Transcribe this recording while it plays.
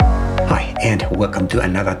and welcome to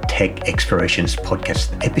another Tech Explorations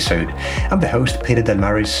podcast episode. I'm the host, Peter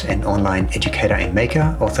Dalmaris, an online educator and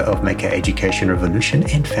maker, author of Maker Education Revolution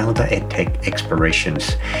and founder at Tech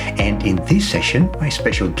Explorations. And in this session, my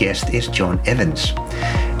special guest is Jon Evans.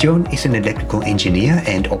 Jon is an electrical engineer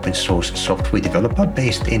and open source software developer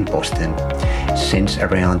based in Boston. Since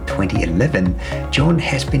around 2011, Jon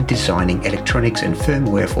has been designing electronics and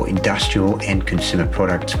firmware for industrial and consumer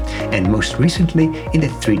products, and most recently in the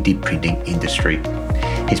 3D printing industry.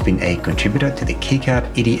 He's been a contributor to the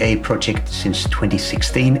KickOut EDA project since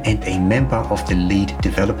 2016 and a member of the lead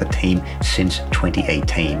developer team since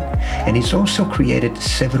 2018. And he's also created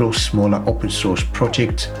several smaller open source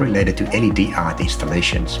projects related to LED art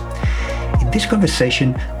installations. In this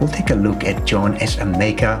conversation, we'll take a look at Jon as a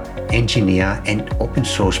maker, engineer, and open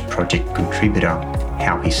source project contributor,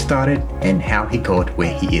 how he started and how he got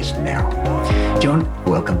where he is now. Jon,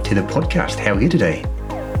 welcome to the podcast. How are you today?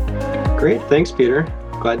 Great. Thanks, Peter.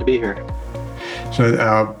 Glad to be here.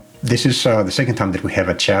 So this is the second time that we have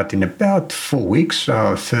a chat in about 4 weeks.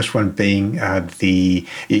 First one being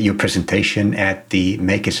your presentation at the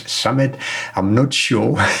Makers Summit. I'm not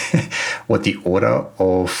sure what the order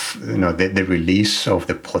of the release of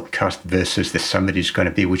the podcast versus the summit is going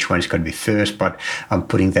to be, which one is going to be first, but I'm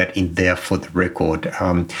putting that in there for the record.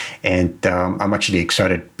 And I'm actually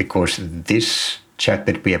excited because this chat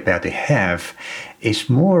that we're about to have is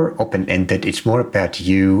more open-ended. It's more about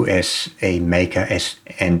you as a maker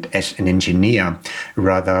and as an engineer,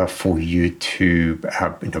 rather for you to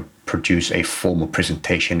produce a formal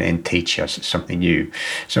presentation and teach us something new.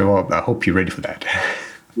 So I hope you're ready for that.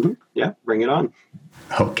 Mm-hmm. Yeah, bring it on.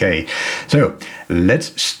 Okay, so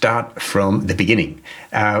let's start from the beginning.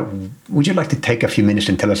 Would you like to take a few minutes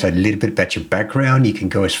and tell us a little bit about your background? You can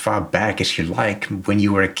go as far back as you like. When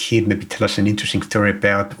you were a kid, maybe tell us an interesting story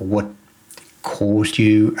about what caused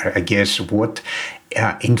you, I guess, what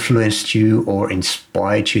influenced you or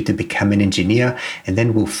inspired you to become an engineer, and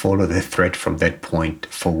then we'll follow the thread from that point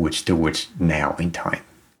forwards towards now in time.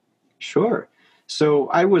 Sure. So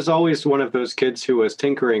I was always one of those kids who was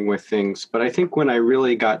tinkering with things, but I think when I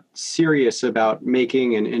really got serious about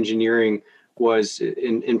making and engineering was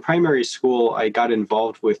in primary school. I got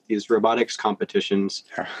involved with these robotics competitions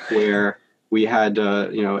where we had,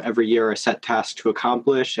 every year a set task to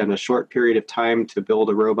accomplish and a short period of time to build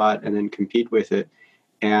a robot and then compete with it.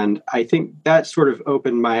 And I think that sort of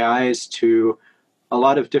opened my eyes to a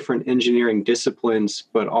lot of different engineering disciplines,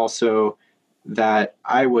 but also that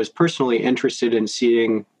I was personally interested in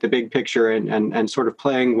seeing the big picture and sort of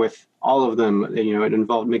playing with all of them. It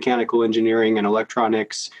involved mechanical engineering and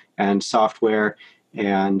electronics and software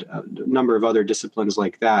and a number of other disciplines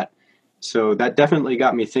like that. So that definitely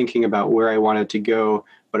got me thinking about where I wanted to go,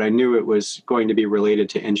 but I knew it was going to be related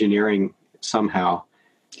to engineering somehow.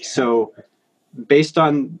 Yeah. So based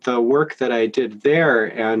on the work that I did there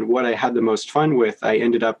and what I had the most fun with, I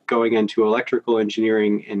ended up going into electrical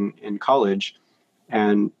engineering in college.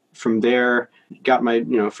 And from there, got my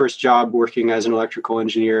first job working as an electrical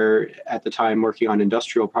engineer at the time, working on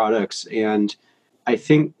industrial products. And I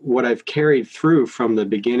think what I've carried through from the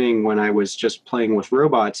beginning when I was just playing with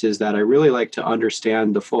robots is that I really like to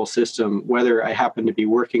understand the full system, whether I happen to be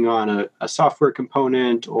working on a software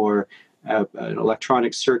component or an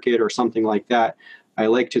electronic circuit or something like that. I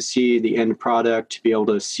like to see the end product, to be able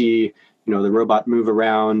to see, the robot move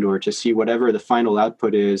around or to see whatever the final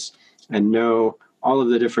output is and know all of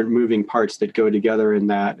the different moving parts that go together in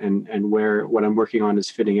that and where what I'm working on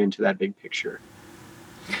is fitting into that big picture.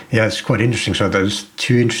 Yeah, it's quite interesting. So there's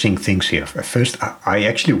two interesting things here. First, I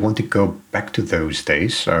actually want to go back to those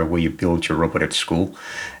days where you built your robot at school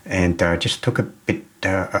and just talk a bit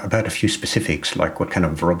about a few specifics, like what kind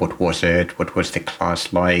of robot was it, what was the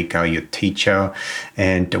class like, your teacher,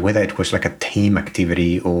 and whether it was like a team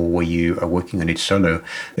activity or were you working on it solo.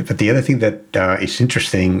 But the other thing that is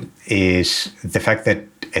interesting is the fact that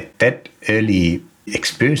at that early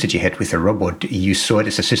experience that you had with a robot, you saw it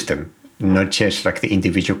as a system. Not just like the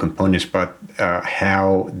individual components, but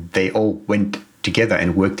how they all went together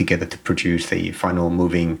and worked together to produce the final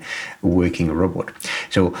moving, working robot.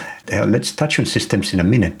 So let's touch on systems in a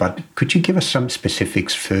minute, but could you give us some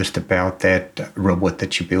specifics first about that robot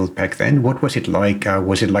that you built back then? What was it like?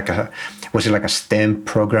 Was it like a STEM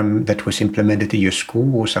program that was implemented at your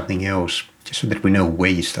school or something else? Just so that we know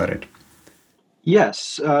where you started.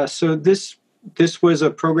 Yes. So this was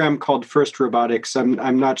a program called First Robotics.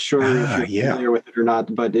 I'm not sure if you're familiar with it or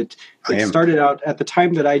not, but it started out at the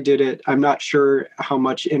time that I did it. I'm not sure how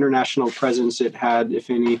much international presence it had,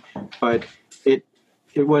 if any, but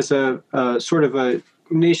it was a sort of a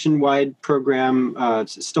nationwide program,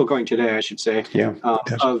 it's still going today, I should say, Yeah.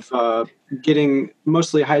 of getting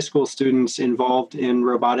mostly high school students involved in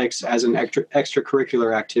robotics as an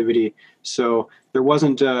extracurricular activity. So there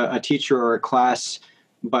wasn't a teacher or a class,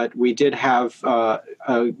 but we did have a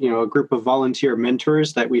group of volunteer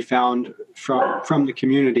mentors that we found from the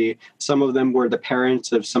community. Some of them were the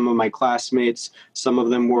parents of some of my classmates. Some of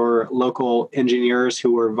them were local engineers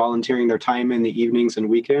who were volunteering their time in the evenings and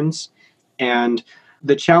weekends. And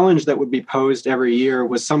the challenge that would be posed every year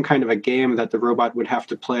was some kind of a game that the robot would have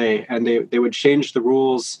to play, and they would change the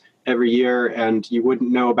rules every year, and you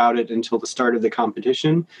wouldn't know about it until the start of the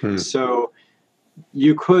competition. So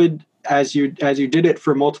you could, as you did it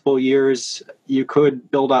for multiple years, you could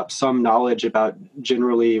build up some knowledge about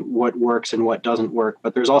generally what works and what doesn't work.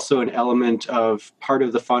 But there's also an element of, part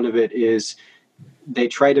of the fun of it is they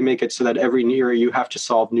try to make it so that every year you have to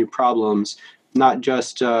solve new problems, not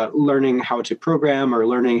just learning how to program or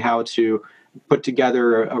learning how to put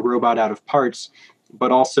together a robot out of parts, but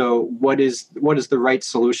also what is the right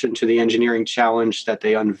solution to the engineering challenge that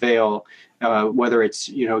they unveil, whether it's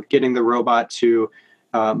getting the robot to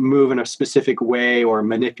move in a specific way or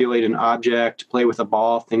manipulate an object, play with a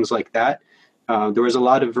ball, things like that. There was a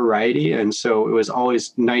lot of variety, and so it was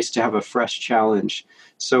always nice to have a fresh challenge.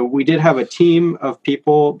 So we did have a team of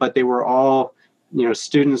people, but they were all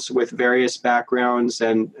students with various backgrounds,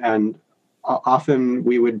 and often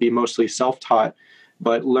we would be mostly self-taught,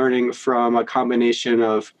 but learning from a combination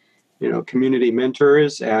of community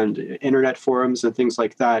mentors and internet forums and things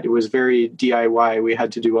like that. It was very DIY. We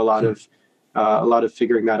had to do a lot of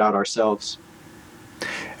figuring that out ourselves.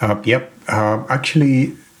 Yep.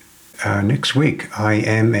 Actually, next week I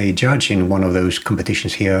am a judge in one of those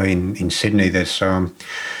competitions here in Sydney. There's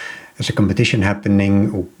a competition happening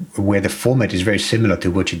where the format is very similar to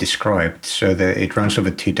what you described. So it runs over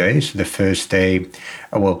 2 days. The first day,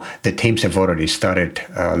 the teams have already started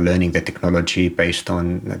learning the technology based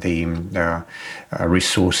on the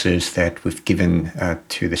resources that we've given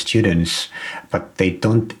to the students, but they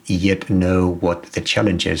don't yet know what the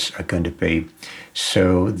challenges are going to be.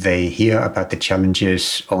 So they hear about the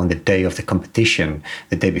challenges on the day of the competition.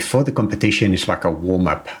 The day before the competition is like a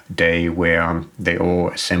warm-up day where they all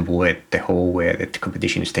assemble at the hall where the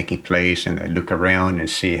competition is taking place, and they look around and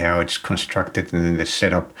see how it's constructed, and then they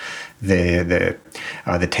set up the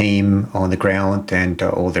team on the ground and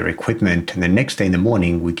all their equipment. And the next day in the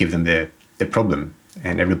morning, we give them the problem,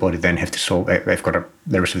 and everybody then have to solve. They've got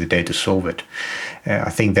the rest of the day to solve it. I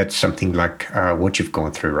think that's something like what you've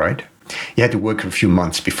gone through, right? You had to work a few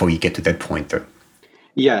months before you get to that point, though.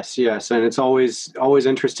 Yes, and it's always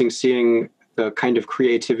interesting seeing the kind of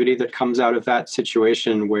creativity that comes out of that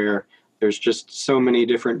situation where there's just so many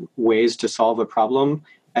different ways to solve a problem.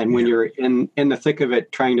 And when you're in the thick of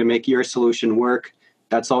it, trying to make your solution work,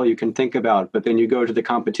 that's all you can think about. But then you go to the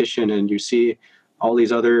competition and you see all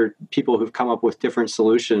these other people who've come up with different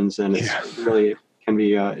solutions, and it really can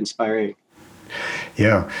be inspiring.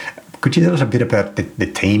 Yeah. Could you tell us a bit about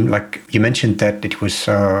the team? Like you mentioned that it was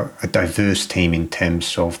a diverse team in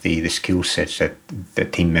terms of the skill sets that the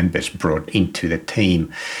team members brought into the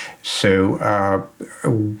team. So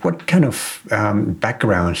what kind of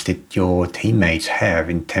backgrounds did your teammates have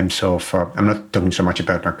in terms of, I'm not talking so much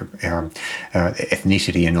about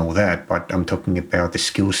ethnicity and all that, but I'm talking about the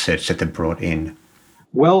skill sets that they brought in?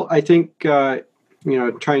 Well, I think, trying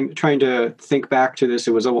to think back to this,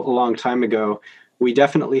 it was a long time ago. We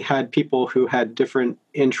definitely had people who had different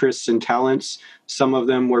interests and talents. Some of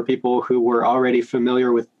them were people who were already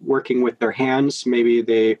familiar with working with their hands. Maybe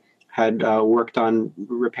they had worked on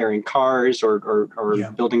repairing cars or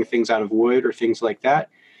building things out of wood or things like that.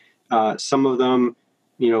 Some of them,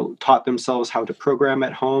 taught themselves how to program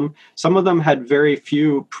at home. Some of them had very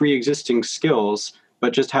few pre-existing skills,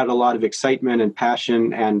 but just had a lot of excitement and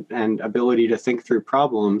passion and ability to think through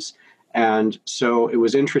problems. And so it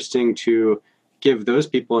was interesting to give those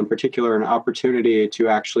people in particular an opportunity to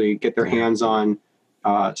actually get their hands on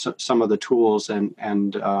some of the tools and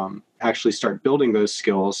actually start building those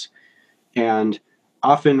skills. And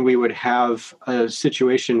often we would have a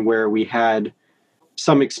situation where we had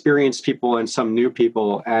some experienced people and some new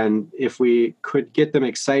people. And if we could get them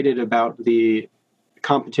excited about the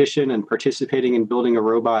competition and participating in building a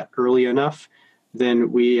robot early enough,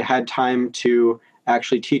 then we had time to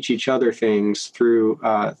actually teach each other things through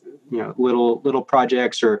little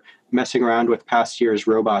projects or messing around with past year's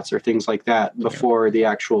robots or things like that before the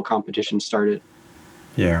actual competition started.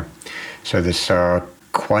 Yeah. So there's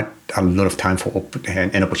quite a lot of time for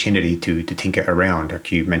an opportunity to tinker around.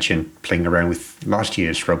 Like you mentioned, playing around with last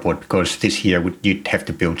year's robot, because this year you'd have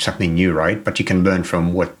to build something new, right? But you can learn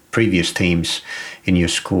from what previous teams in your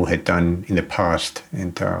school had done in the past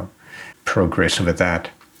and progress over that.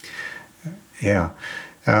 Yeah.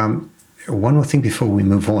 One more thing before we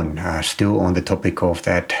move on, still on the topic of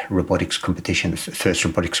that robotics competition, the first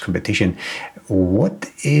robotics competition.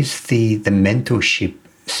 What is the mentorship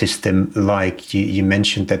system like? You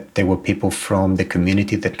mentioned that there were people from the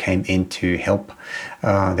community that came in to help.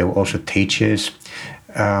 There were also teachers.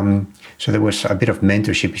 So there was a bit of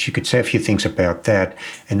mentorship. If you could say a few things about that.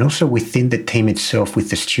 And also within the team itself,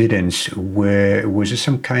 with the students, was there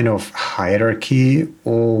some kind of hierarchy,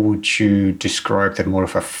 or would you describe that more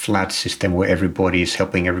of a flat system where everybody is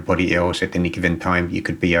helping everybody else at any given time? You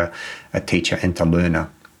could be a teacher and a learner.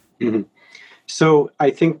 Mm-hmm. So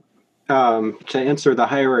I think to answer the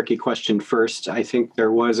hierarchy question first, I think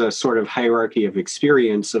there was a sort of hierarchy of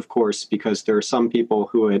experience, of course, because there are some people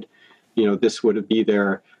who had, this would be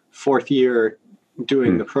their fourth year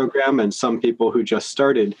doing the program, and some people who just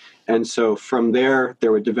started. And so from there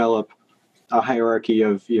would develop a hierarchy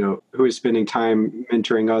of, who is spending time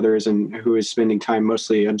mentoring others and who is spending time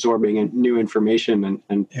mostly absorbing new information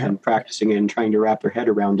and practicing it and trying to wrap their head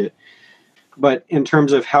around it. But in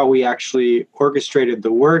terms of how we actually orchestrated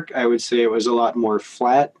the work, I would say it was a lot more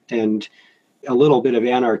flat and a little bit of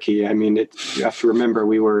anarchy. I mean, you have to remember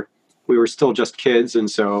we were still just kids,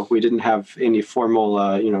 and so we didn't have any formal,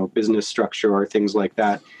 business structure or things like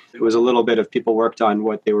that. It was a little bit of people worked on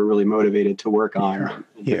what they were really motivated to work on.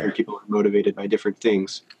 And different people are motivated by different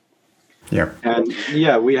things. Yeah. And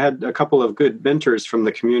we had a couple of good mentors from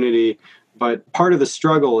the community, but part of the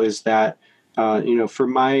struggle is that, for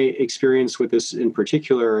my experience with this in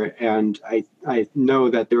particular, and I know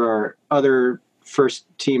that there are other first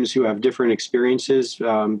teams who have different experiences,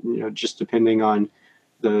 just depending on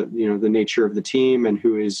the nature of the team and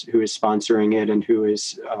who is sponsoring it and who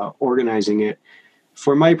is organizing it.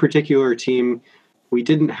 For my particular team, we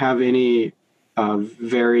didn't have any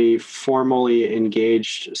very formally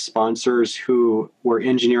engaged sponsors who were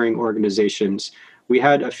engineering organizations. We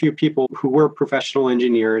had a few people who were professional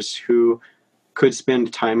engineers who could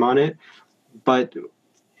spend time on it, but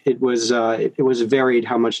it was varied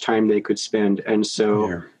how much time they could spend. And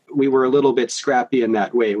so we were a little bit scrappy in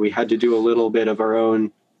that way. We had to do a little bit of our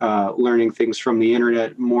own learning things from the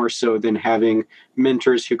internet, more so than having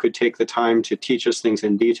mentors who could take the time to teach us things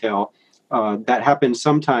in detail. That happened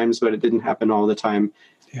sometimes, but it didn't happen all the time.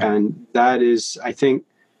 Yeah. And that is, I think,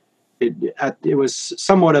 it was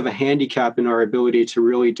somewhat of a handicap in our ability to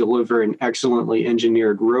really deliver an excellently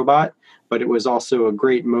engineered robot, but it was also a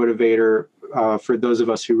great motivator for those of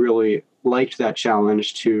us who really liked that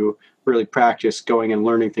challenge to really practice going and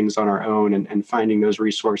learning things on our own and finding those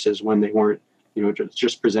resources when they weren't,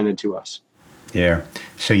 just presented to us. Yeah.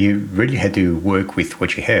 So you really had to work with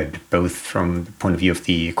what you had, both from the point of view of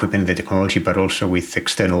the equipment and the technology, but also with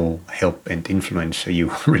external help and influence. So you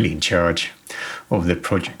were really in charge of the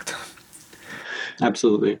project.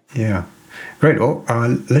 Absolutely. Yeah. Great. Well,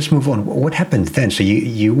 let's move on. What happened then? So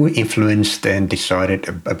you were influenced and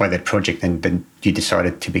decided by that project, and then you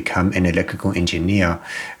decided to become an electrical engineer.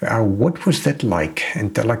 What was that like?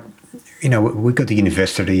 And we got to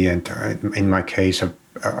university, and in my case,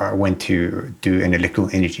 I went to do an electrical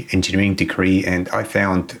engineering degree, and I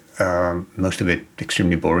found most of it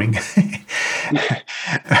extremely boring.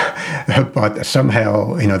 But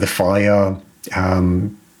somehow, the fire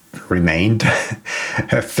remained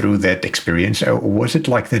through that experience. Was it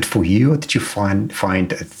like that for you, or did you find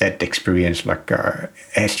that experience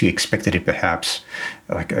as you expected it, perhaps,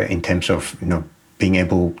 in terms of being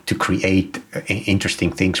able to create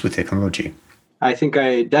interesting things with technology? I think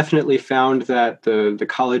I definitely found that the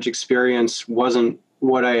college experience wasn't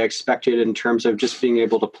what I expected in terms of just being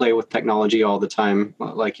able to play with technology all the time.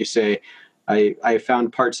 Like you say, I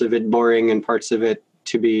found parts of it boring and parts of it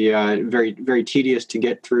to be very, very tedious to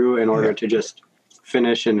get through in order to just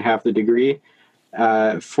finish and have the degree.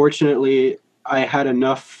 Fortunately, I had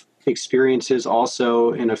enough experiences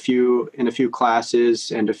also in a few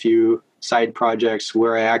classes and a few side projects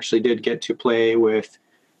where I actually did get to play with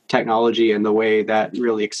technology in the way that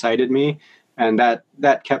really excited me, and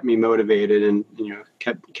that kept me motivated and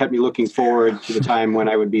kept me looking forward to the time when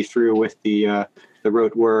I would be through with the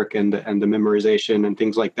rote work and the memorization and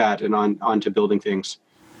things like that, and on to building things.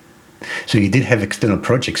 So you did have external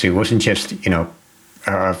projects. It wasn't just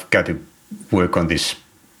I've got to work on this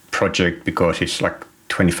project because it's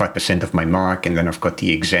 25% of my mark, and then I've got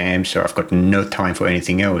the exam, so I've got no time for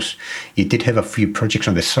anything else. You did have a few projects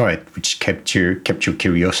on the side, which kept your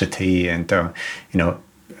curiosity and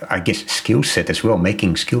I guess skill set as well,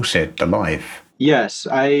 making skill set alive. Yes,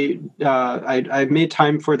 I made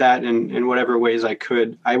time for that in whatever ways I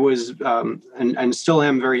could. I was and still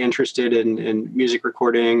am very interested in music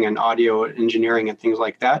recording and audio engineering and things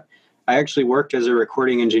like that. I actually worked as a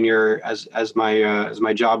recording engineer as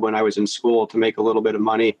my job when I was in school to make a little bit of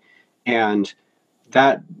money, and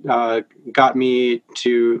that got me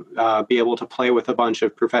to be able to play with a bunch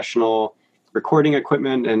of professional recording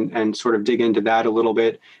equipment and sort of dig into that a little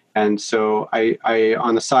bit. And so I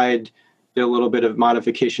on the side did a little bit of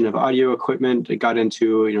modification of audio equipment. I got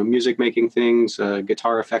into music making things,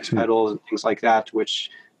 guitar effects pedals and things like that, which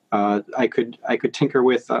I could tinker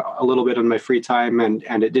with a little bit on my free time,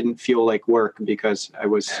 and it didn't feel like work because I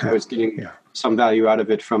was getting Yeah. some value out of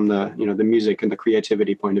it from the music and the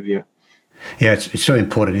creativity point of view. Yeah, it's so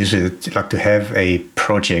important, isn't it? Like to have a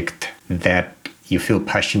project that you feel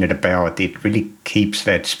passionate about. It really keeps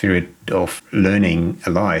that spirit of learning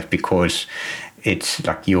alive because it's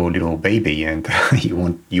like your little baby, and you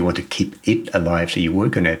want to keep it alive, so you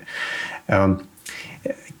work on it. Um,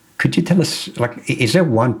 could you tell us, like, is there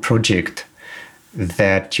one project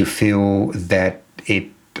that you feel that it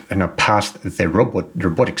passed the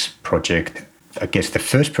robotics project? I guess the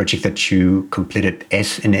first project that you completed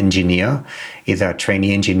as an engineer, either a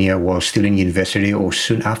trainee engineer while still in university or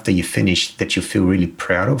soon after you finished, that you feel really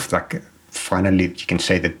proud of, like finally you can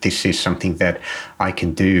say that this is something that I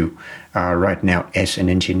can do right now as an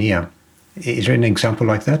engineer. Is there an example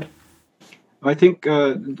like that? I think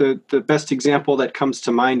the best example that comes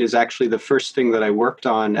to mind is actually the first thing that I worked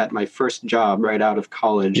on at my first job right out of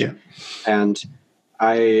college, Yeah. and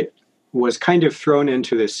I was kind of thrown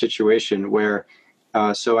into this situation where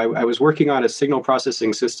I was working on a signal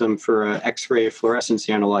processing system for an X-ray fluorescence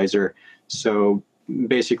analyzer. So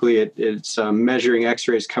basically, it's measuring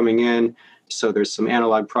X-rays coming in. So there's some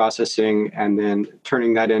analog processing, and then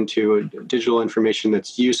turning that into digital information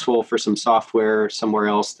that's useful for some software somewhere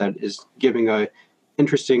else that is giving a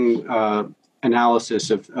interesting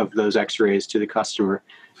analysis of those X-rays to the customer.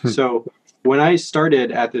 So when I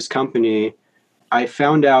started at this company, I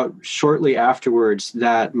found out shortly afterwards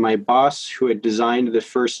that my boss, who had designed the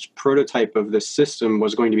first prototype of this system,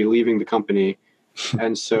 was going to be leaving the company.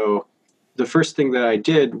 And so the first thing that I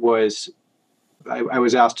did was I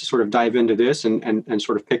was asked to sort of dive into this and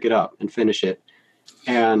sort of pick it up and finish it.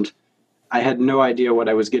 And I had no idea what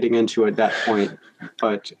I was getting into at that point,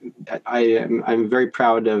 but I'm very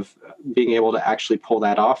proud of being able to actually pull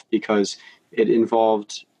that off because it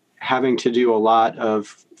involved having to do a lot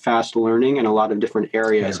of fast learning in a lot of different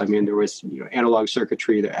areas. Yeah. I mean, there was analog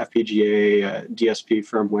circuitry, the FPGA, DSP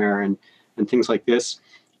firmware, and things like this,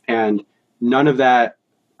 and none of that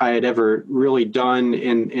I had ever really done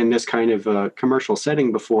in this kind of a commercial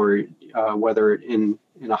setting before, whether in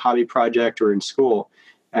a hobby project or in school,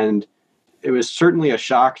 and it was certainly a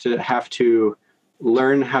shock to have to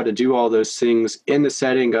learn how to do all those things in the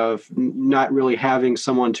setting of not really having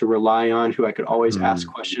someone to rely on who I could always ask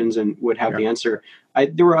questions and would have the Yeah. answer.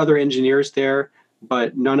 There were other engineers there,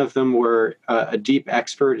 but none of them were a deep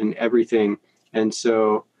expert in everything. And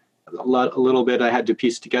so a little bit I had to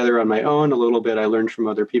piece together on my own, a little bit I learned from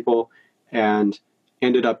other people, and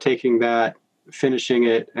ended up taking that, finishing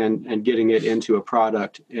it, and getting it into a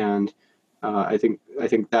product. And I think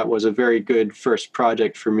that was a very good first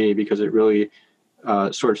project for me because it really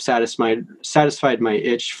sort of satisfied my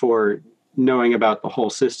itch for knowing about the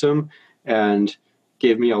whole system and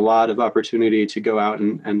gave me a lot of opportunity to go out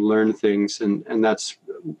and learn things, and that's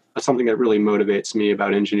something that really motivates me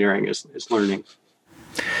about engineering is learning.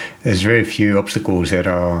 There's very few obstacles that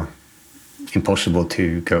are impossible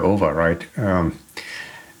to go over, right?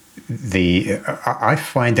 I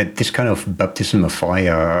find that this kind of baptism of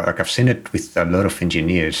fire, like I've seen it with a lot of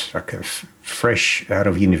engineers, like fresh out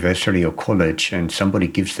of university or college, and somebody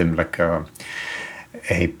gives them like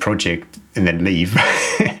a project and then leave,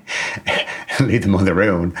 leave them on their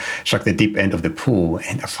own. It's like the deep end of the pool,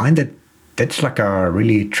 and I find that that's like a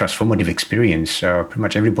really transformative experience. Pretty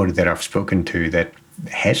much everybody that I've spoken to that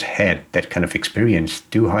has had that kind of experience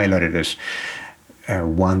do highlight it as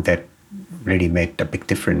one that really made a big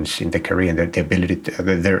difference in their career and their ability,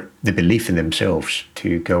 the belief in themselves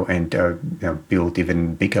to go and build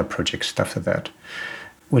even bigger projects after that.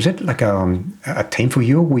 Was it like a team for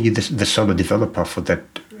you, or were you the solo developer for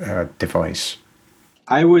that device?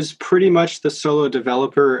 I was pretty much the solo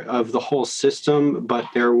developer of the whole system, but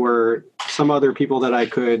there were some other people that I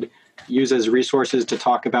could use as resources to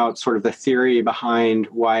talk about sort of the theory behind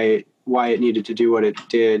why it needed to do what it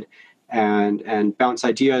did, and bounce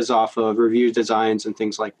ideas off of review designs and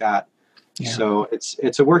things like that. Yeah. So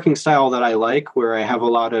it's a working style that I like, where I have a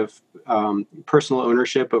lot of personal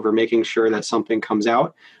ownership over making sure that something comes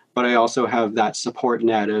out, but I also have that support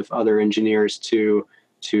net of other engineers to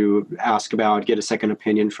ask about, get a second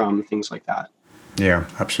opinion from, things like that. Yeah,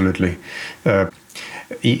 absolutely. You're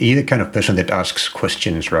the kind of person that asks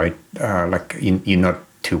questions, right? Like you're not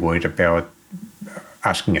too worried about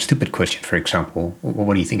asking a stupid question, for example.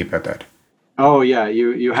 What do you think about that? Oh yeah,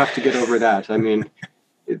 you have to get over that. I mean,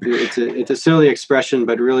 it's a silly expression,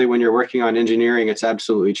 but really, when you're working on engineering, it's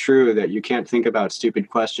absolutely true that you can't think about stupid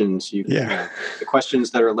questions. The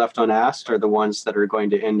questions that are left unasked are the ones that are going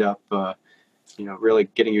to end up, really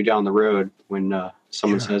getting you down the road when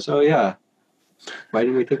someone says, "Oh yeah, why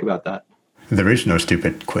didn't we think about that?" There is no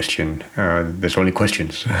stupid question. There's only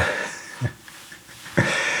questions.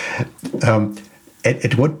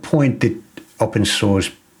 At what point did open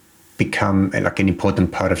source become like an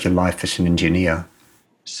important part of your life as an engineer?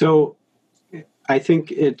 So I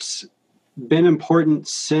think it's been important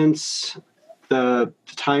since the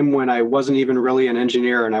time when I wasn't even really an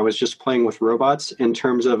engineer and I was just playing with robots in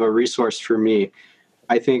terms of a resource for me.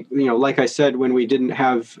 I think, like I said, when we didn't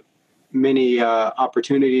have many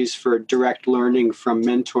opportunities for direct learning from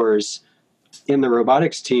mentors in the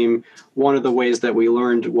robotics team, one of the ways that we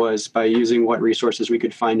learned was by using what resources we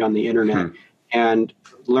could find on the internet. And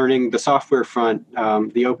learning the software front,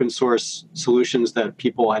 the open source solutions that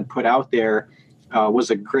people had put out there was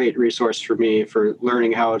a great resource for me for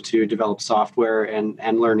learning how to develop software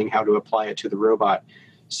and learning how to apply it to the robot.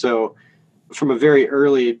 So from a very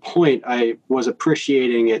early point, I was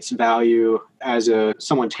appreciating its value as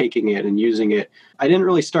someone taking it and using it. I didn't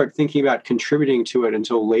really start thinking about contributing to it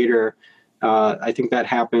until later. I think that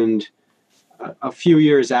happened a few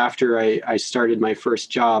years after I started my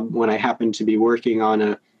first job, when I happened to be working on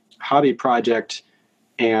a hobby project,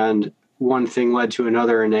 and one thing led to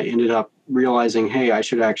another, and I ended up realizing, hey, I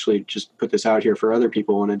should actually just put this out here for other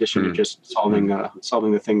people in addition to just solving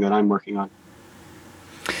the thing that I'm working on.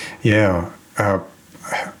 Yeah.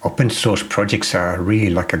 Open source projects are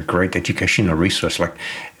really like a great educational resource. Like,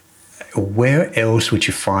 where else would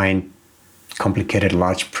you find complicated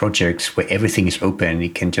large projects where everything is open?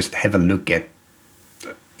 You can just have a look at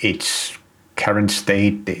its current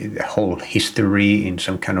state, the whole history in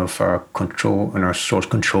some kind of control, source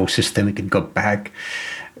control system. You can go back.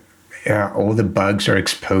 All the bugs are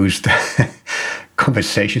exposed.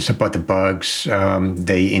 Conversations about the bugs,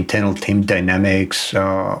 the internal team dynamics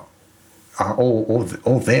are all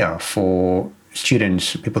there for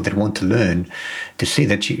students, people that want to learn, to see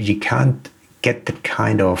that you can't get that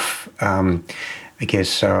kind of,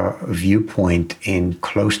 viewpoint in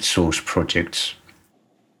closed source projects.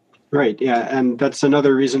 Right. Yeah. And that's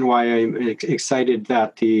another reason why I'm excited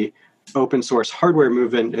that the open source hardware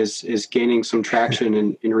movement is gaining some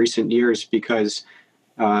traction in recent years, because,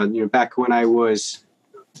 back when I was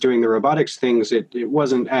doing the robotics things, it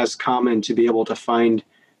wasn't as common to be able to find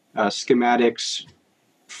schematics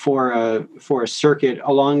for a circuit,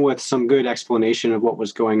 along with some good explanation of what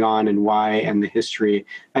was going on and why and the history.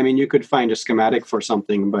 I mean, you could find a schematic for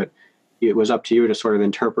something, but it was up to you to sort of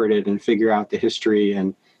interpret it and figure out the history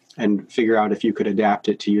and figure out if you could adapt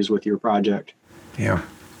it to use with your project. Yeah.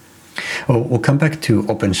 Well, we'll come back to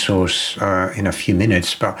open source in a few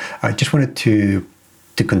minutes, but I just wanted to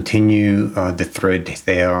continue the thread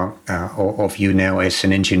there of you now as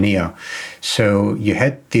an engineer. So you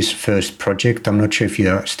had this first project. I'm not sure if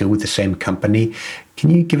you're still with the same company.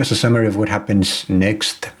 Can you give us a summary of what happens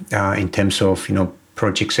next in terms of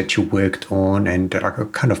projects that you worked on, and like a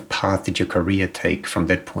kind of path did your career take from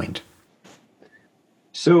that point?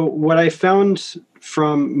 So what I found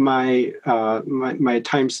from my my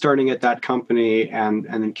time starting at that company and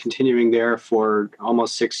then continuing there for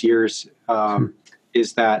almost 6 years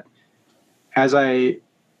is that as I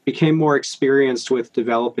became more experienced with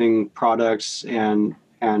developing products and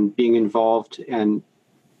being involved and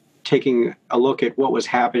taking a look at what was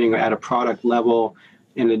happening at a product level,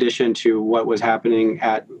 in addition to what was happening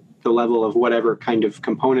at the level of whatever kind of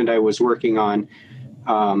component I was working on,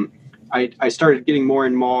 I started getting more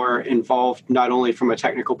and more involved, not only from a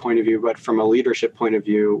technical point of view, but from a leadership point of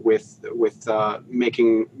view, with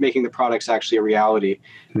making the products actually a reality.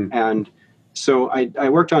 And so I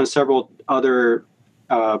worked on several other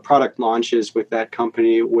product launches with that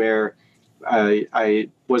company, where I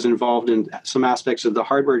was involved in some aspects of the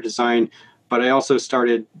hardware design, but I also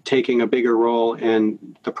started taking a bigger role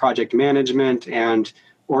in the project management and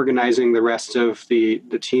organizing the rest of the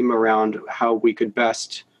team around how we could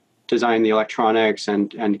best design the electronics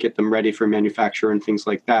and get them ready for manufacture and things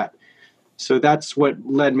like that. So that's what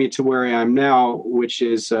led me to where I am now, which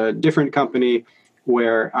is a different company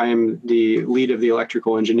where I am the lead of the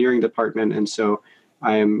electrical engineering department. And so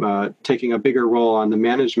I am taking a bigger role on the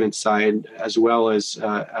management side, as well as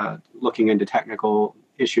looking into technical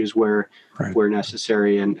issues where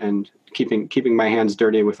necessary, and keeping my hands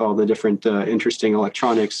dirty with all the different interesting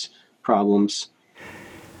electronics problems.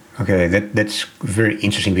 Okay, that's very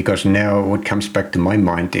interesting, because now what comes back to my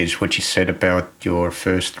mind is what you said about your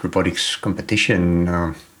first robotics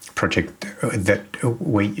competition project. That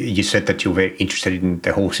where you said that you're very interested in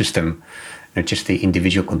the whole system, not just the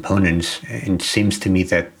individual components. And it seems to me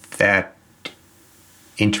that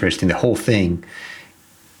interest in the whole thing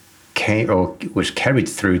was carried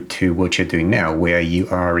through to what you're doing now, where you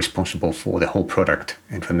are responsible for the whole product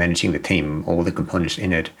and for managing the team, all the components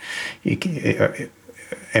in it.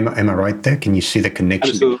 Am I right there? Can you see the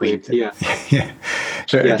connection? Absolutely, yeah. Yeah.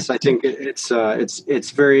 So yes, I think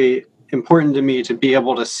it's very important to me to be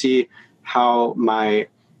able to see how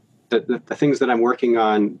the things that I'm working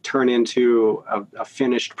on turn into a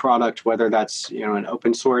finished product, whether that's an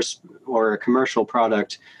open source or a commercial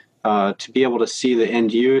product. To be able to see the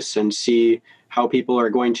end use and see how people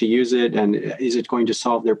are going to use it, and is it going to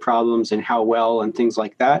solve their problems, and how well, and things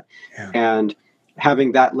like that. Yeah. And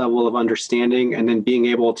having that level of understanding, and then being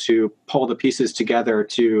able to pull the pieces together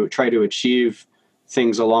to try to achieve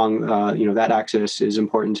things along that axis is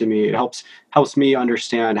important to me. It helps me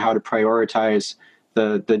understand how to prioritize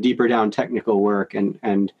the deeper down technical work, and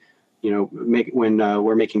when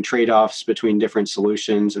we're making trade-offs between different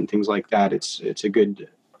solutions and things like that. It's a good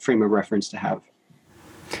frame of reference to have.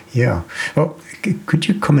 Yeah. Well, could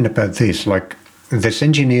you comment about this? Like, there's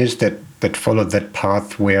engineers that follow that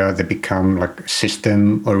path where they become like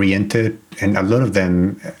system oriented, and a lot of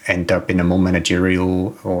them end up in a more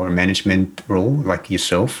managerial or management role, like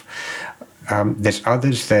yourself. There's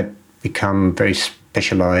others that become very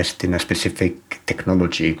specialized in a specific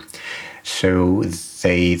technology. So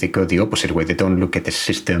they go the opposite way. They don't look at the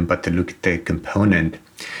system, but they look at the component.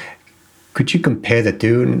 Could you compare the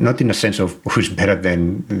two, not in a sense of who's better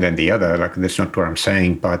than the other, like that's not what I'm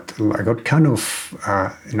saying, but like what kind of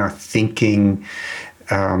thinking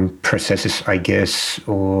processes, I guess,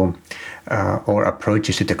 or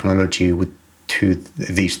approaches to technology would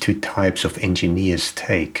these two types of engineers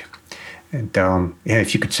take? And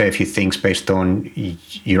if you could say a few things based on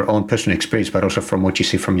your own personal experience, but also from what you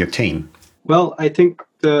see from your team. Well, I think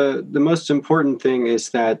the most important thing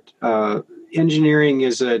is that engineering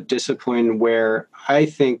is a discipline where I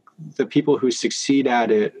think the people who succeed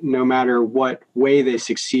at it, no matter what way they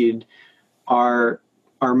succeed, are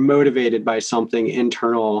motivated by something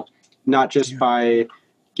internal, not just by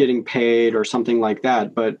getting paid or something like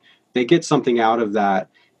that, but they get something out of that.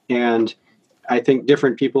 And I think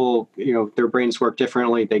different people, their brains work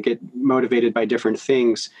differently. They get motivated by different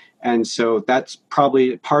things. And so that's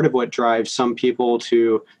probably part of what drives some people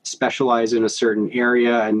to specialize in a certain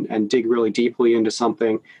area and dig really deeply into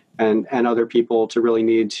something, and other people to really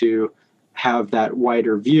need to have that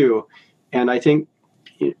wider view. And I think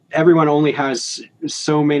everyone only has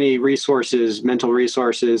so many resources, mental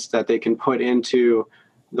resources, that they can put into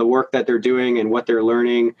the work that they're doing and what they're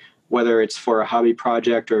learning, whether it's for a hobby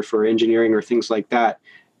project or for engineering or things like that.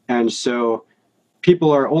 And so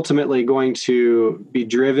people are ultimately going to be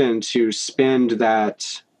driven to spend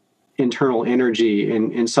that internal energy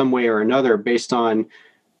in some way or another based on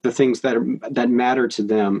the things that matter to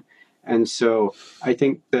them. And so I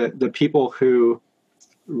think the people who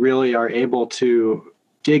really are able to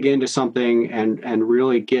dig into something and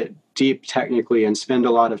really get deep technically and spend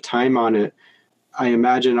a lot of time on it, I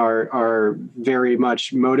imagine are very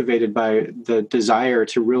much motivated by the desire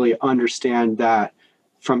to really understand that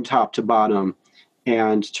from top to bottom,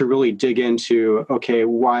 and to really dig into, okay,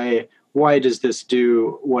 why does this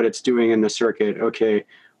do what it's doing in the circuit? Okay,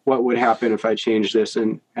 what would happen if I change this,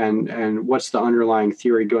 and what's the underlying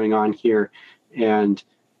theory going on here? And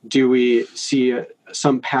do we see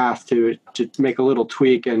some path to make a little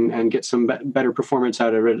tweak and get some better performance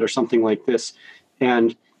out of it, or something like this?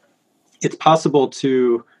 And it's possible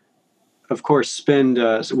to, of course, spend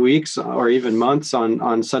weeks or even months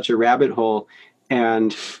on such a rabbit hole.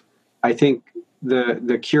 And I think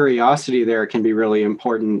the curiosity there can be really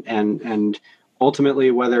important. And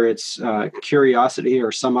ultimately, whether it's curiosity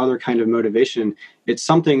or some other kind of motivation, it's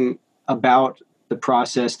something about the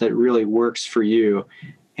process that really works for you.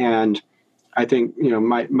 And I think,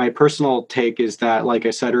 my personal take is that, like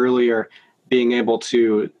I said earlier, being able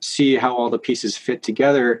to see how all the pieces fit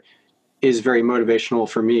together is very motivational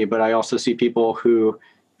for me. But I also see people who,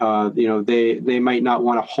 they might not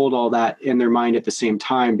want to hold all that in their mind at the same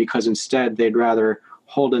time, because instead they'd rather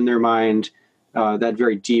hold in their mind that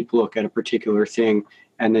very deep look at a particular thing,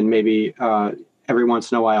 and then maybe every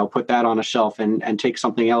once in a while put that on a shelf and take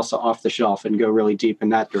something else off the shelf and go really deep in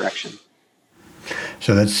that direction.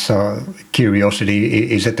 So that's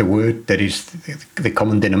curiosity. Is that the word that is the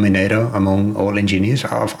common denominator among all engineers?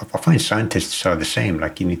 I find scientists are the same.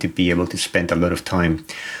 Like you need to be able to spend a lot of time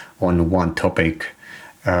on one topic.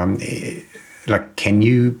 Like, can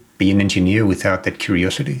you be an engineer without that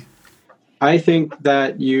curiosity? I think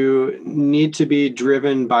that you need to be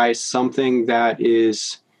driven by something that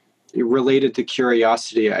is related to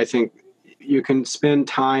curiosity. I think you can spend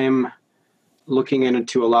time looking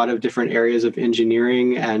into a lot of different areas of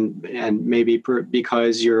engineering and maybe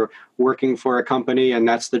because you're working for a company and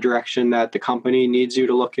that's the direction that the company needs you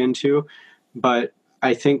to look into. But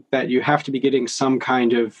I think that you have to be getting some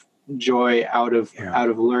kind of joy out of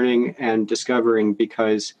learning and discovering,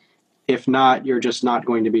 because if not, you're just not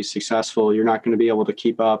going to be successful. You're not going to be able to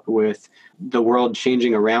keep up with the world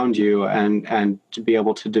changing around you and to be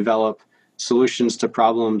able to develop solutions to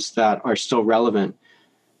problems that are still relevant.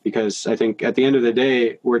 Because I think at the end of the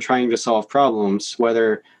day, we're trying to solve problems,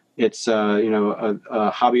 whether it's a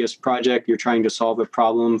hobbyist project, you're trying to solve a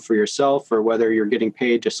problem for yourself, or whether you're getting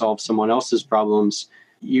paid to solve someone else's problems.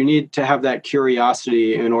 You need to have that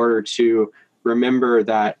curiosity in order to remember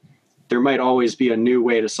that there might always be a new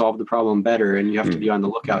way to solve the problem better, and you have to be on the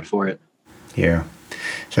lookout for it. Yeah.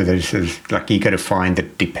 So there's like you got to find the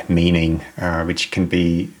deep meaning, which can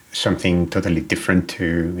be something totally different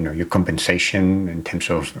to your compensation in terms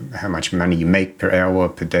of how much money you make per hour,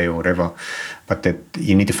 per day, or whatever. But that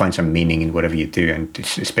you need to find some meaning in whatever you do, and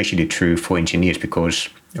it's especially true for engineers because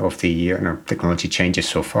of the technology changes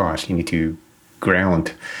so fast. You need to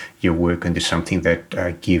ground your work into something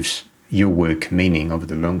that gives your work meaning over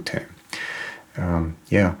the long term.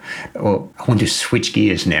 Well, I want to switch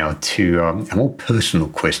gears now to a more personal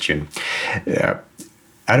question.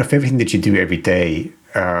 Out of everything that you do every day,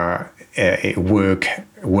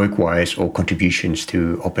 work-wise or contributions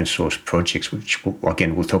to open source projects, which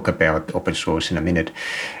we'll talk about open source in a minute,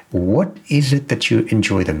 what is it that you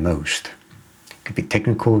enjoy the most? It could be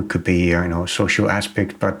technical, it could be social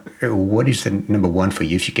aspect, but what is the number one for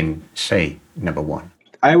you, if you can say number one?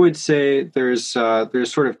 I would say there's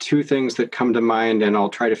sort of two things that come to mind, and I'll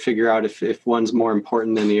try to figure out if one's more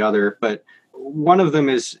important than the other. But one of them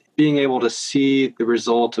is being able to see the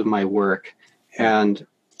result of my work. And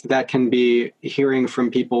that can be hearing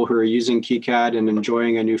from people who are using KiCad and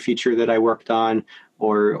enjoying a new feature that I worked on,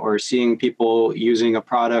 or seeing people using a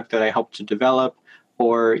product that I helped to develop,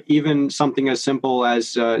 or even something as simple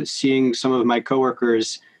as seeing some of my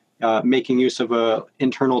coworkers making use of an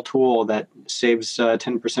internal tool that saves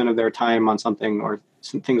 10% of their time on something, or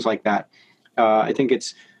some things like that. I think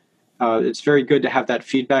it's very good to have that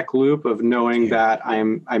feedback loop of knowing that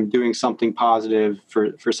I'm doing something positive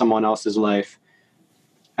for someone else's life.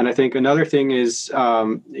 And I think another thing is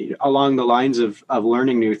along the lines of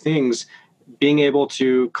learning new things, being able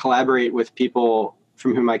to collaborate with people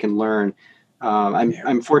from whom I can learn.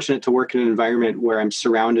 I'm fortunate to work in an environment where I'm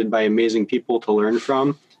surrounded by amazing people to learn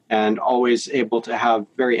from, and always able to have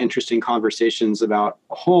very interesting conversations about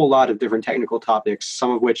a whole lot of different technical topics,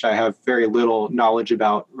 some of which I have very little knowledge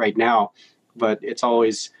about right now. But it's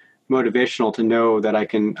always motivational to know that I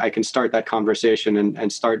can start that conversation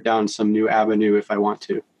and start down some new avenue if I want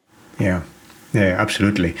to. Yeah,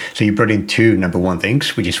 absolutely. So you brought in two number one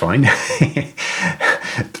things, which is fine. I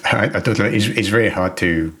thought it's very hard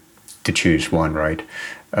to choose one, right?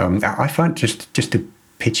 I find just to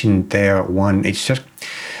pitch in there one, it's just,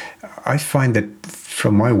 I find that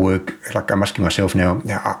from my work, like I'm asking myself now,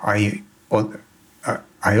 I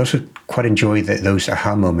also quite enjoy those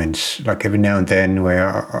aha moments, like every now and then where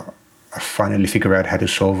I finally figure out how to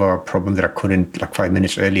solve a problem that I couldn't like 5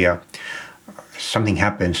 minutes earlier. Something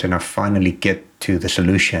happens and I finally get to the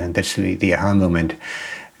solution. That's the aha moment.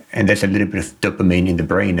 And there's a little bit of dopamine in the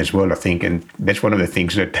brain as well, I think. And that's one of the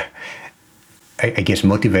things that I guess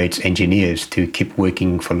motivates engineers to keep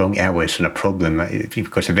working for long hours on a problem,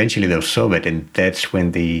 because eventually they'll solve it, and that's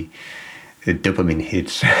when the dopamine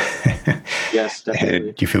hits. Yes,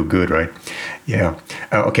 definitely. You feel good, right? Yeah.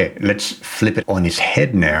 Okay, let's flip it on its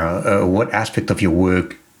head now. What aspect of your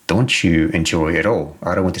work don't you enjoy at all?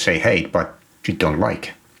 I don't want to say hate, but you don't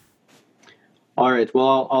like. All right.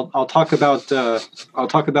 Well, I'll talk about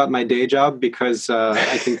my day job, because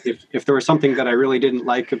I think if there was something that I really didn't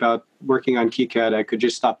like about working on KiCad, I could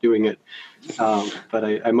just stop doing it. But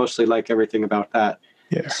I mostly like everything about that.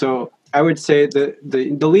 Yeah. So I would say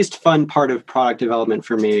the least fun part of product development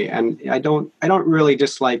for me, and I don't really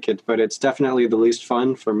dislike it, but it's definitely the least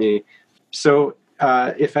fun for me. So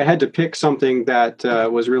if I had to pick something that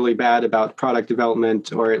was really bad about product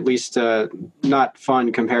development, or at least not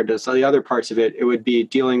fun compared to the other parts of it, it would be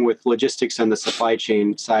dealing with logistics and the supply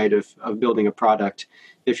chain side of building a product.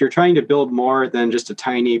 If you're trying to build more than just a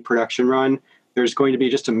tiny production run, there's going to be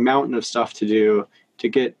just a mountain of stuff to do to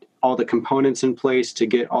get all the components in place, to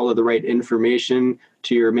get all of the right information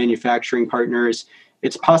to your manufacturing partners.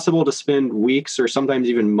 It's possible to spend weeks or sometimes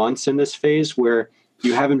even months in this phase where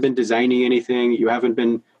you haven't been designing anything, you haven't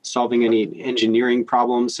been solving any engineering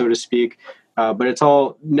problems, so to speak, but it's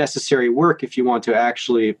all necessary work if you want to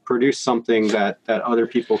actually produce something that other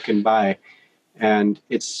people can buy. And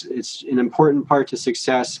it's an important part to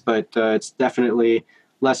success, but it's definitely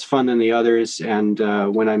less fun than the others. And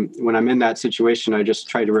when I'm in that situation, I just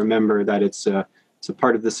try to remember that it's a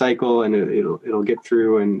part of the cycle, and it'll get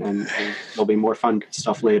through, and there'll be more fun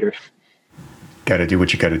stuff later. Got to do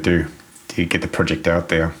what you got to do to get the project out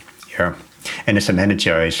there. Yeah. And as a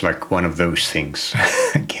manager, it's like one of those things.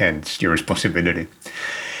 Again, it's your responsibility.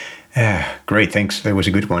 Great, thanks. That was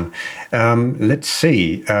a good one. Let's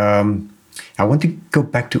see. I want to go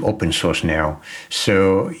back to open source now.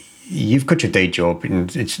 So you've got your day job,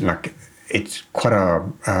 and it's quite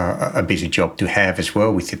a busy job to have as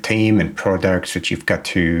well, with your team and products that you've got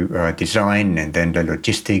to design, and then the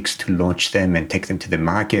logistics to launch them and take them to the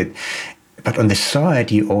market. But on the side,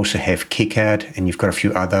 you also have KiCad, and you've got a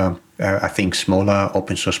few other, I think, smaller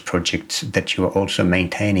open source projects that you are also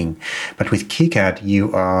maintaining. But with KiCad,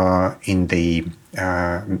 you are in the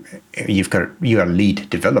you are lead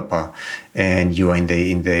developer, and you are in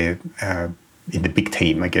the big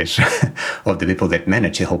team, I guess, of the people that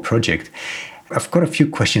manage the whole project. I've got a few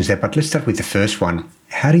questions there, but let's start with the first one.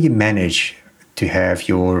 How do you manage to have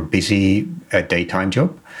your busy daytime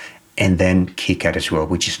job and then KiCad as well,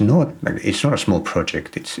 which is not a small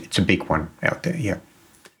project. It's a big one out there. Yeah.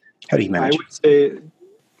 How do you manage? I would say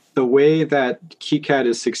the way that KiCad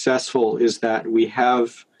is successful is that we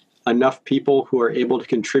have enough people who are able to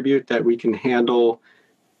contribute that we can handle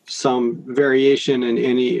some variation in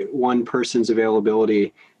any one person's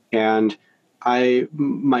availability. And I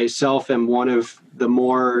myself am one of the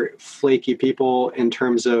more flaky people in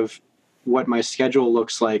terms of what my schedule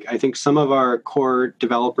looks like. I think some of our core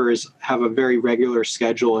developers have a very regular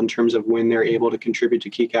schedule in terms of when they're able to contribute to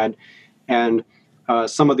KiCad. And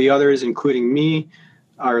some of the others, including me,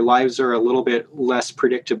 our lives are a little bit less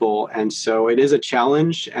predictable. And so it is a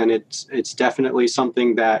challenge, and it's definitely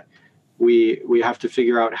something that we have to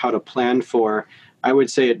figure out how to plan for. I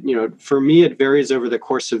would say, for me, it varies over the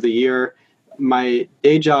course of the year. My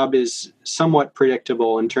day job is somewhat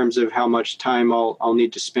predictable in terms of how much time I'll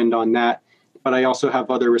need to spend on that. But I also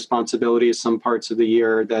have other responsibilities some parts of the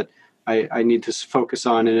year that I need to focus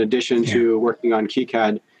on in addition to working on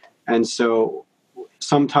KiCad. And so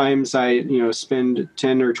sometimes I spend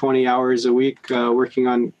 10 or 20 hours a week working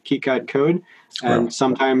on KiCad code. And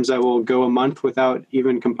sometimes I will go a month without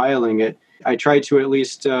even compiling it. I try to at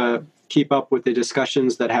least keep up with the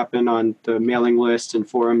discussions that happen on the mailing list and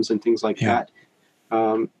forums and things like that.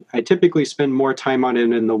 I typically spend more time on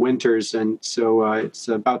it in the winters, and so it's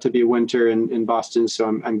about to be winter in Boston, so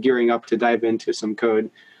I'm gearing up to dive into some code.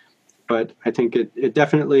 But I think it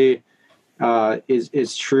definitely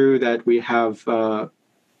is true that we have a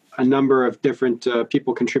number of different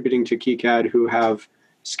people contributing to KiCad who have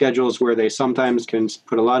schedules where they sometimes can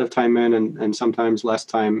put a lot of time in and sometimes less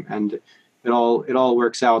time, and it all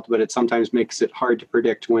works out, but it sometimes makes it hard to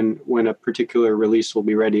predict when a particular release will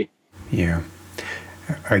be ready. Yeah.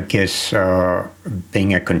 I guess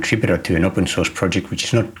being a contributor to an open source project, which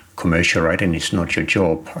is not commercial, right, and it's not your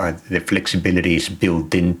job, the flexibility is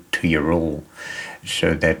built into your role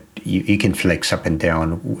so that you can flex up and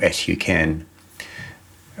down as you can.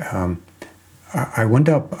 I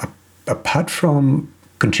wonder, apart from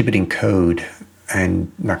contributing code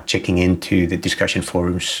and not checking into the discussion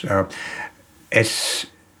forums, as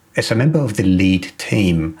a member of the lead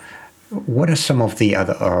team, what are some of the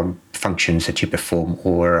other functions that you perform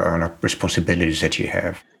or responsibilities that you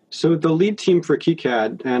have? So the lead team for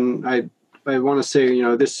KiCad, and I want to say,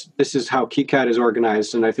 this is how KiCad is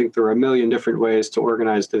organized, and I think there are a million different ways to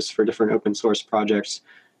organize this for different open source projects.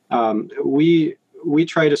 We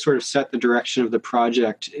try to sort of set the direction of the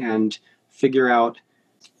project and figure out,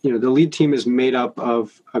 the lead team is made up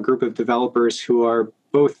of a group of developers who are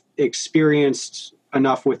both experienced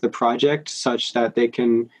enough with the project such that they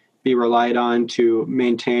can be relied on to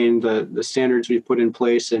maintain the standards we've put in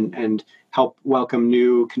place and help welcome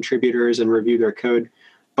new contributors and review their code,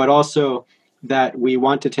 but also that we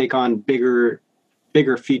want to take on bigger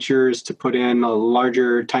features to put in a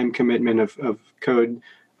larger time commitment of code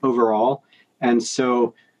overall. And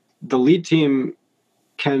so the lead team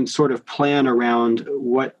can sort of plan around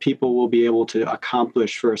what people will be able to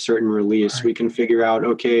accomplish for a certain release. Right. We can figure out,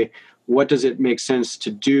 okay, what does it make sense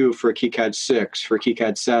to do for KiCad 6, for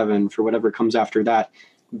KiCad 7, for whatever comes after that,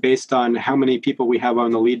 based on how many people we have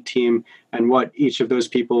on the lead team and what each of those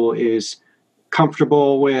people is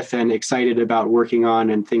comfortable with and excited about working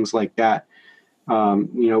on and things like that.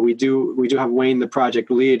 We do have Wayne, the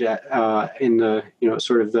project lead, in the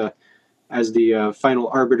sort of the as the final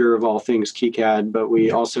arbiter of all things KiCad, but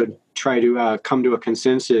we also try to come to a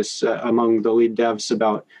consensus among the lead devs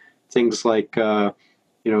about things like when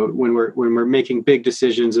we're making big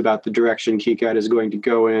decisions about the direction KiCad is going to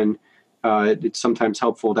go in. It's sometimes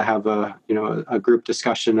helpful to have a group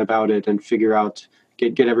discussion about it and figure out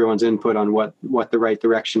get everyone's input on what the right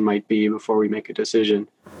direction might be before we make a decision.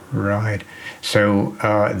 Right. So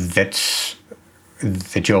that's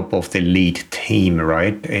the job of the lead team,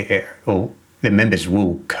 right? Well, the members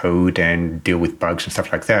will code and deal with bugs and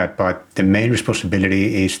stuff like that, but the main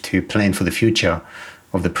responsibility is to plan for the future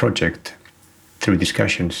of the project through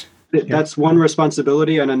discussions. That's one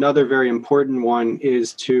responsibility, and another very important one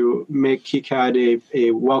is to make KiCad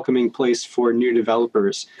a welcoming place for new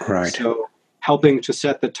developers. Right. So helping to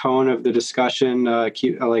set the tone of the discussion,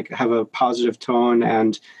 have a positive tone,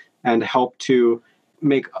 and help to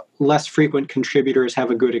make less frequent contributors have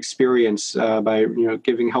a good experience by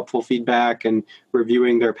giving helpful feedback and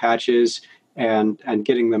reviewing their patches and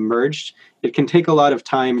getting them merged. It can take a lot of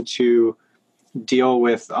time to deal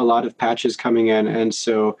with a lot of patches coming in, and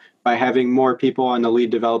so by having more people on the lead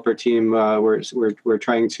developer team, we're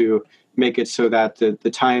trying to make it so that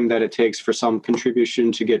the time that it takes for some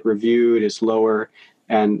contribution to get reviewed is lower,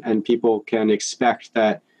 and people can expect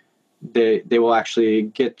that they will actually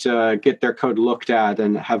get their code looked at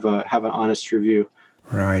and have an honest review.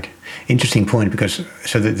 Right. Interesting point, because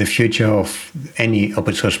so the future of any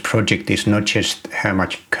open source project is not just how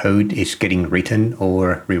much code is getting written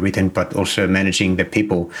or rewritten, but also managing the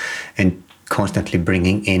people and constantly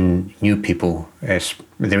bringing in new people. As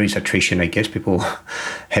there is attrition, I guess people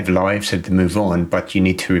have lives and they move on, but you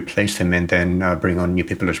need to replace them and then bring on new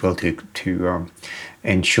people as well to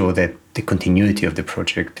ensure that the continuity of the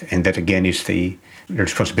project. And that again is the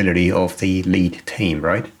responsibility of the lead team,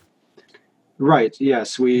 right? Right.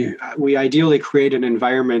 Yes, we ideally create an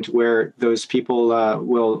environment where those people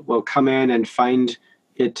will come in and find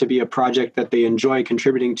it to be a project that they enjoy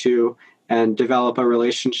contributing to, and develop a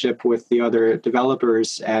relationship with the other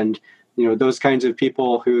developers, and those kinds of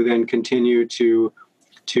people who then continue to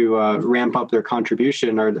ramp up their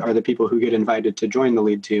contribution are the people who get invited to join the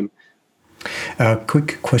lead team.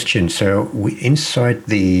 Quick question. So inside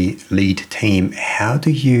the lead team, how do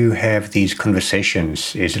you have these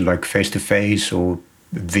conversations? Is it like face-to-face or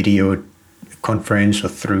video conference or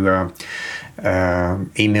through a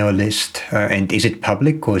email list? And is it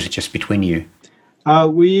public or is it just between you?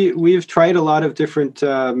 We've tried a lot of different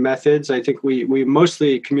methods. I think we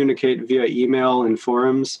mostly communicate via email and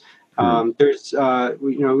forums.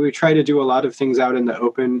 We try to do a lot of things out in the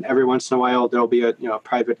open. Every once in a while, there'll be a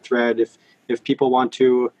private thread if people want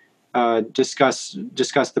to discuss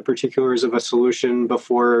the particulars of a solution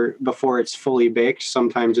before it's fully baked.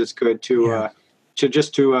 Sometimes it's good to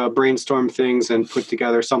brainstorm things and put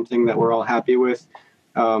together something that we're all happy with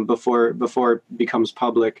before it becomes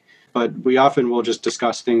public. But we often will just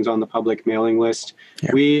discuss things on the public mailing list.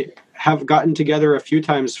 Yeah. We have gotten together a few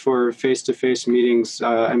times for face-to-face meetings.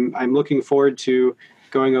 I'm looking forward to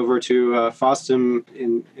going over to FOSDEM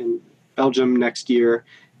in Belgium next year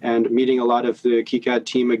and meeting a lot of the KiCad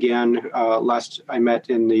team again. Last I met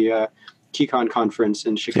in the KeyCon conference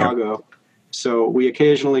in Chicago. Yeah. So we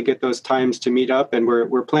occasionally get those times to meet up, and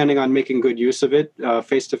we're planning on making good use of it.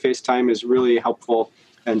 Face-to-face time is really helpful.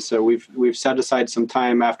 And so we've set aside some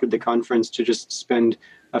time after the conference to just spend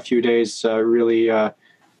a few days really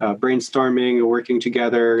brainstorming, working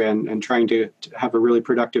together, and trying to have a really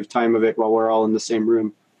productive time of it while we're all in the same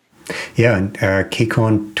room. Yeah, and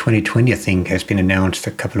KeyCon 2020, I think, has been announced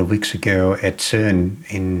a couple of weeks ago at CERN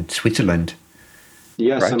in Switzerland.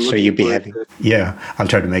 Yes, right? So you'll be having. Yeah, I'll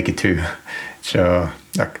try to make it too. So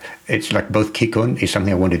it's like both KeyCon is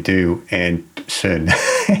something I want to do, and CERN.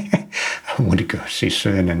 I want to go see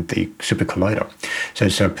CERN and the Super Collider. So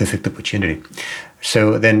it's a perfect opportunity.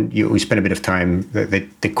 So then we spend a bit of time,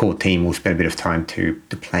 the core team will spend a bit of time to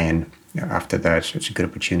plan after that. So it's a good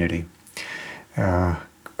opportunity.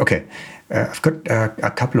 Okay, I've got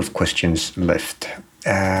a couple of questions left.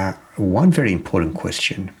 One very important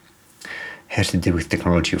question has to do with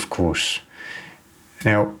technology, of course.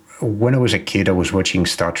 Now, when I was a kid, I was watching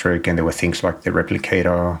Star Trek, and there were things like the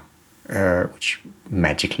replicator which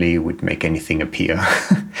magically would make anything appear,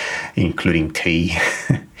 including tea,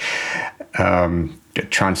 the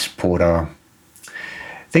transporter,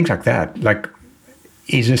 things like that. Like,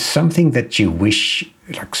 is there something that you wish,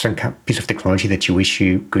 like some kind of piece of technology that you wish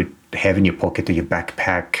you could have in your pocket or your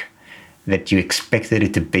backpack that you expected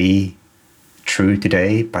it to be true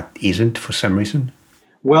today, but isn't for some reason?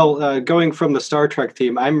 Well, going from the Star Trek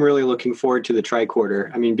theme, I'm really looking forward to the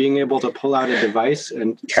tricorder. I mean, being able to pull out a device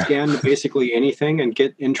and Yeah. scan basically anything and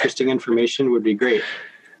get interesting information would be great.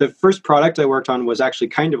 The first product I worked on was actually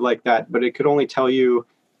kind of like that, but it could only tell you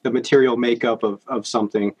the material makeup of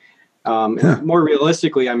something. Huh. More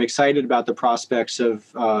realistically, I'm excited about the prospects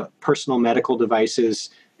of personal medical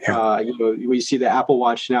devices. Yeah. We see the Apple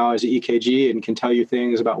Watch now as an EKG and can tell you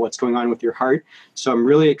things about what's going on with your heart. So I'm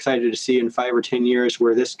really excited to see in 5 or 10 years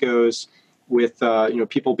where this goes with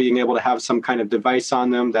people being able to have some kind of device on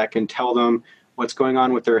them that can tell them what's going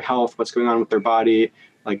on with their health, what's going on with their body,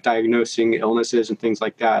 like diagnosing illnesses and things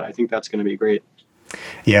like that. I think that's going to be great.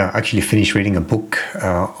 Yeah, I actually finished reading a book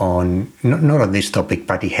on not on this topic,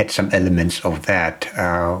 but it had some elements of that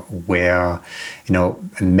where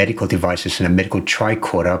medical devices and a medical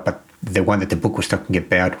tricorder, but the one that the book was talking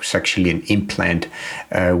about was actually an implant,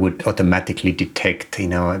 would automatically detect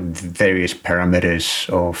various parameters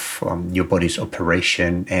of your body's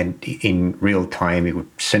operation, and in real time it would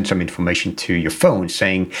send some information to your phone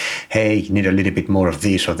saying, hey, you need a little bit more of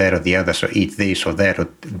this or that or the other, so eat this or that or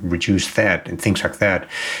reduce that and things like that.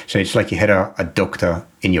 So it's like you had a doctor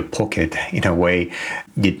in your pocket in a way.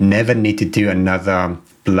 You'd never need to do another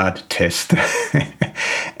blood test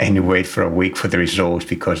and wait for a week for the results,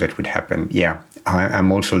 because that would happen. Yeah,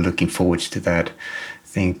 I'm also looking forward to that. I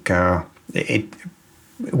think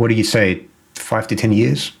what do you say, 5 to 10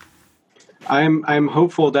 years? I'm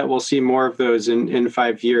hopeful that we'll see more of those in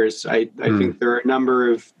 5 years. I think there are a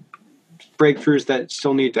number of breakthroughs that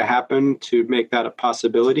still need to happen to make that a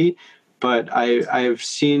possibility. But I've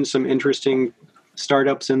seen some interesting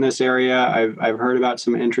startups in this area. I've heard about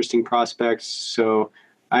some interesting prospects. So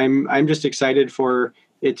I'm just excited for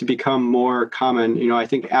it to become more common. I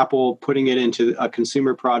think Apple putting it into a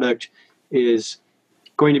consumer product is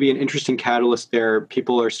going to be an interesting catalyst there.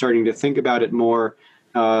 People are starting to think about it more.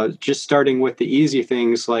 Just starting with the easy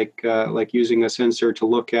things like using a sensor to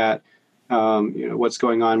look at what's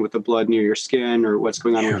going on with the blood near your skin or what's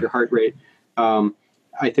going on with your heart rate.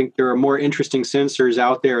 I think there are more interesting sensors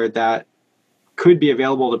out there that could be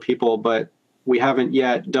available to people, but we haven't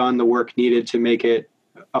yet done the work needed to make it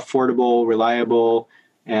affordable, reliable,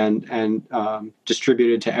 and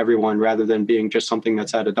distributed to everyone, rather than being just something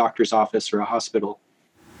that's at a doctor's office or a hospital.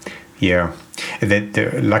 Yeah,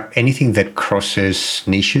 like anything that crosses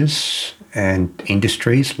niches and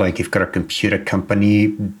industries, like you've got a computer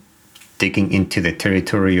company digging into the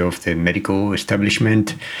territory of the medical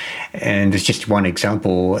establishment, and it's just one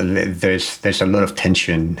example. There's a lot of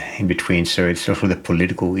tension in between, so it's also the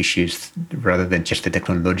political issues rather than just the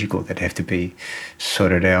technological that have to be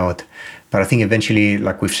sorted out. But I think eventually,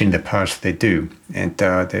 like we've seen in the past, they do, and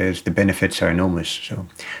the benefits are enormous. So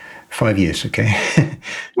 5 years, okay.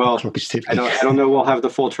 Well, I don't know we'll have the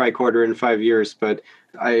full tricorder in 5 years, but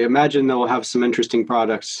I imagine they'll have some interesting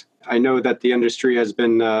products. I know that the industry has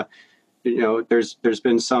been there's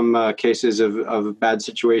been some cases of bad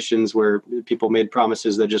situations where people made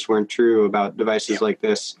promises that just weren't true about devices like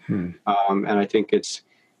this. And I think it's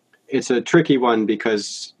a tricky one,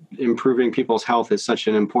 because improving people's health is such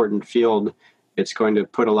an important field. It's going to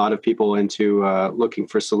put a lot of people into looking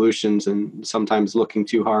for solutions, and sometimes looking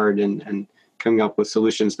too hard and coming up with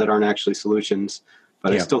solutions that aren't actually solutions.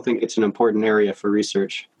 But I still think it's an important area for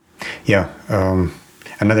research. Yeah.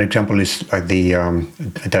 Another example is like the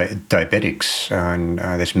diabetics, and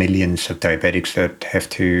there's millions of diabetics that have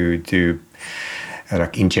to do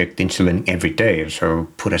like inject insulin every day. So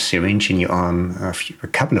put a syringe in your arm a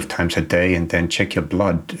couple of times a day, and then check your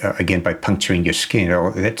blood again by puncturing your skin.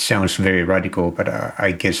 That sounds very radical, but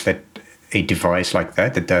I guess that a device like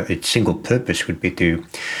that its single purpose would be to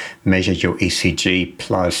measure your ECG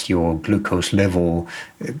plus your glucose level.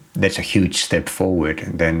 That's a huge step forward.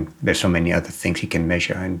 And then there's so many other things you can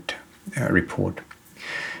measure and report.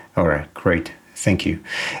 All right, great. Thank you.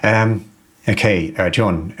 Okay,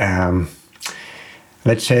 Jon,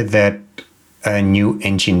 let's say that a new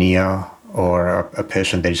engineer or a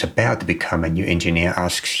person that is about to become a new engineer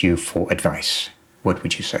asks you for advice. What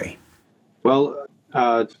would you say? Well,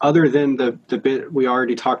 other than the bit we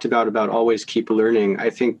already talked about always keep learning, I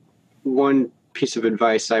think one piece of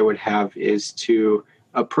advice I would have is to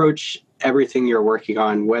approach everything you're working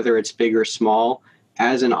on, whether it's big or small,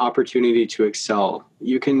 as an opportunity to excel.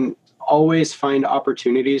 You can always find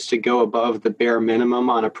opportunities to go above the bare minimum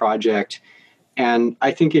on a project. And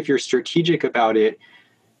I think if you're strategic about it,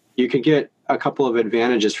 you could get a couple of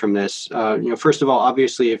advantages from this. First of all,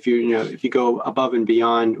 obviously, if you go above and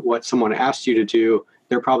beyond what someone asked you to do,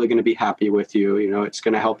 they're probably going to be happy with you. It's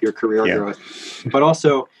going to help your career growth. But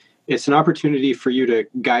also, it's an opportunity for you to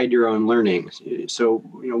guide your own learning. So,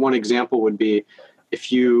 one example would be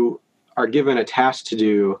if you are given a task to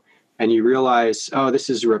do and you realize, oh, this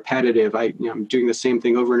is repetitive. I'm doing the same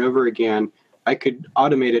thing over and over again. I could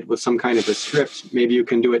automate it with some kind of a script. Maybe you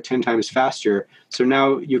can do it 10 times faster. So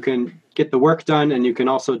now you can get the work done and you can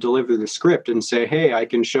also deliver the script and say, hey, I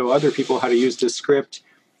can show other people how to use this script,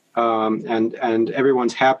 and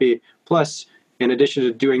everyone's happy. Plus, in addition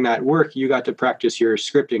to doing that work, you got to practice your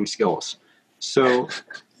scripting skills. So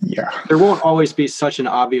there won't always be such an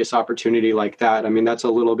obvious opportunity like that. I mean, that's a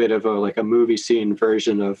little bit of a movie scene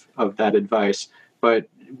version of that advice. But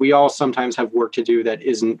we all sometimes have work to do that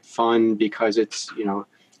isn't fun because it's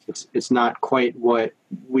not quite what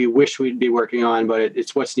we wish we'd be working on, but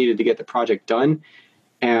it's what's needed to get the project done.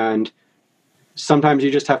 And sometimes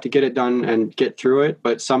you just have to get it done and get through it.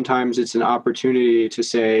 But sometimes it's an opportunity to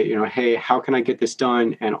say, hey, how can I get this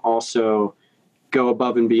done and also go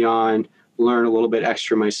above and beyond, learn a little bit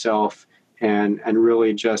extra myself, and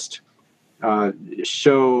really just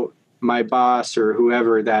show my boss or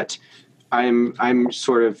whoever that I'm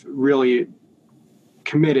sort of really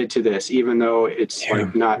committed to this, even though it's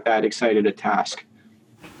not that excited a task.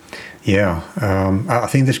 Yeah, I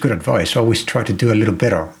think that's good advice. Always try to do a little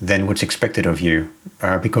better than what's expected of you,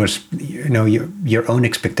 because your own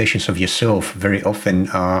expectations of yourself very often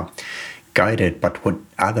are guided by what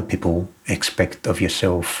other people expect of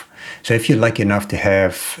yourself. So if you're lucky enough to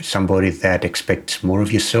have somebody that expects more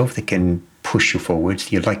of yourself, they can push you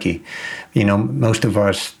forwards, you're lucky. Most of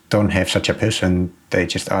us don't have such a person. They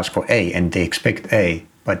just ask for A and they expect A.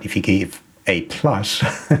 But if you give A plus,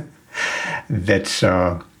 that's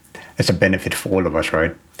a benefit for all of us,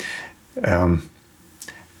 right?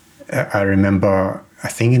 I remember, I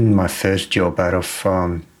think in my first job out of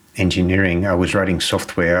engineering, I was writing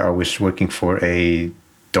software. I was working for a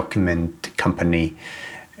document company,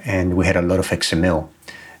 and we had a lot of XML.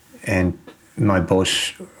 And my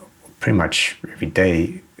boss pretty much every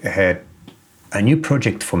day had a new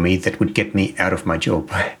project for me that would get me out of my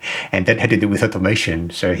job. And that had to do with automation.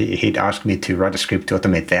 So he'd ask me to write a script to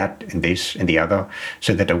automate that and this and the other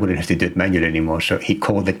so that I wouldn't have to do it manually anymore. So he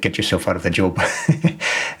called it, get yourself out of the job.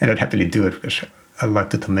 And I'd happily do it because I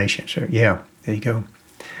liked automation. So yeah, there you go.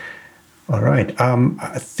 All right.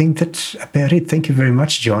 I think that's about it. Thank you very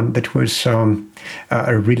much, Jon. That was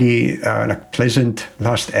a really pleasant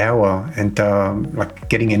last hour, and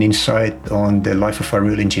getting an insight on the life of a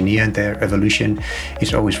real engineer and their evolution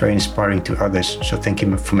is always very inspiring to others. So thank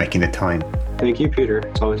you for making the time. Thank you, Peter.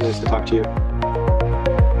 It's always nice to talk to you.